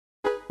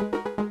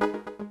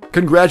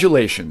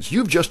Congratulations,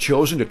 you've just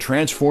chosen to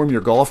transform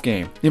your golf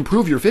game,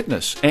 improve your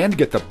fitness, and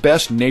get the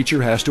best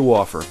nature has to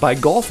offer by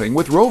golfing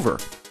with Rover.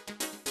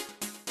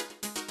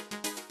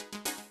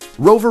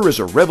 Rover is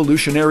a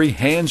revolutionary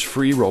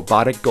hands-free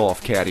robotic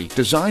golf caddy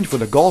designed for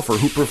the golfer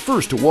who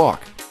prefers to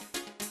walk.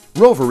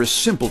 Rover is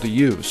simple to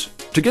use.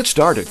 To get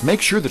started,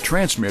 make sure the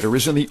transmitter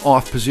is in the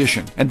off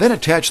position and then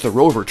attach the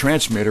Rover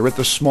transmitter at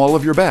the small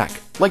of your back,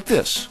 like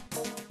this.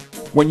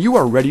 When you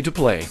are ready to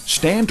play,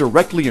 stand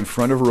directly in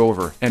front of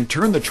Rover and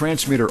turn the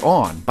transmitter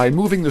on by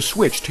moving the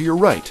switch to your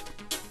right.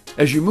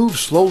 As you move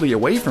slowly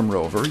away from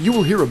Rover, you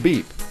will hear a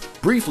beep.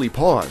 Briefly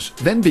pause,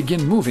 then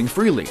begin moving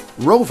freely.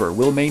 Rover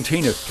will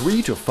maintain a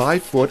 3 to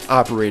 5 foot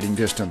operating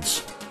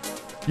distance.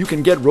 You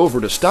can get Rover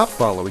to stop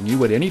following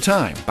you at any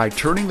time by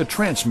turning the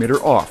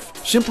transmitter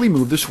off. Simply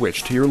move the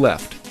switch to your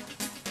left.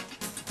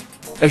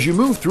 As you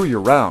move through your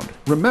round,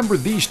 remember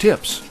these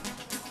tips.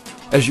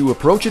 As you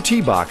approach a tee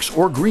box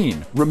or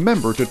green,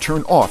 remember to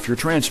turn off your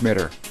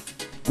transmitter.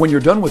 When you're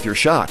done with your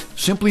shot,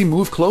 simply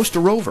move close to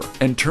Rover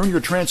and turn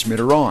your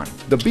transmitter on.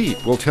 The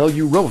beep will tell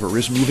you Rover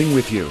is moving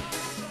with you.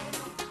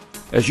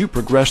 As you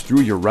progress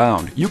through your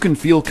round, you can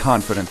feel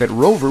confident that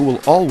Rover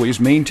will always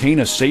maintain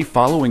a safe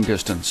following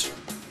distance.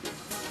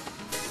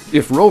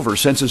 If Rover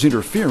senses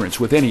interference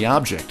with any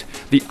object,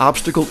 the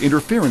obstacle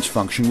interference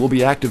function will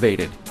be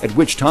activated, at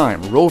which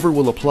time Rover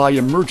will apply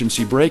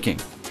emergency braking.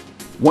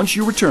 Once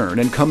you return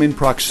and come in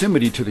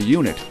proximity to the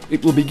unit,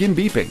 it will begin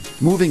beeping,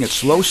 moving at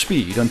slow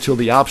speed until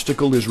the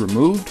obstacle is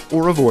removed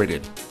or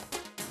avoided.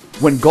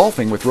 When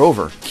golfing with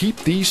Rover, keep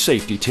these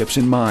safety tips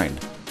in mind.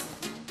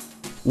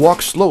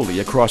 Walk slowly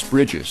across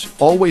bridges,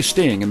 always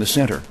staying in the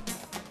center.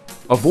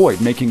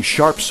 Avoid making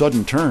sharp,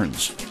 sudden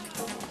turns.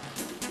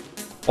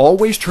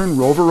 Always turn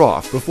Rover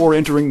off before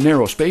entering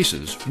narrow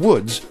spaces,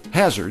 woods,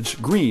 hazards,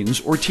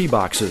 greens, or tee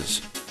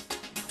boxes.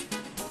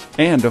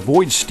 And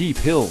avoid steep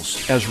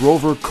hills, as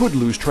Rover could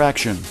lose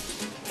traction.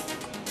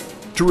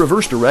 To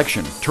reverse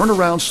direction, turn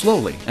around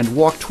slowly and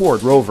walk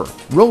toward Rover.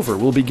 Rover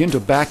will begin to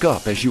back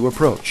up as you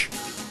approach.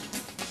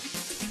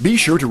 Be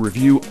sure to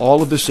review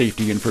all of the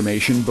safety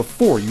information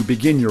before you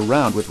begin your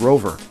round with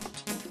Rover.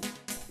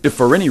 If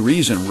for any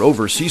reason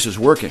Rover ceases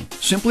working,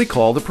 simply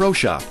call the Pro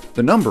Shop.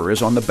 The number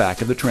is on the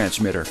back of the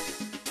transmitter.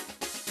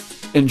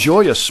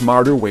 Enjoy a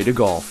smarter way to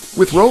golf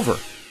with Rover.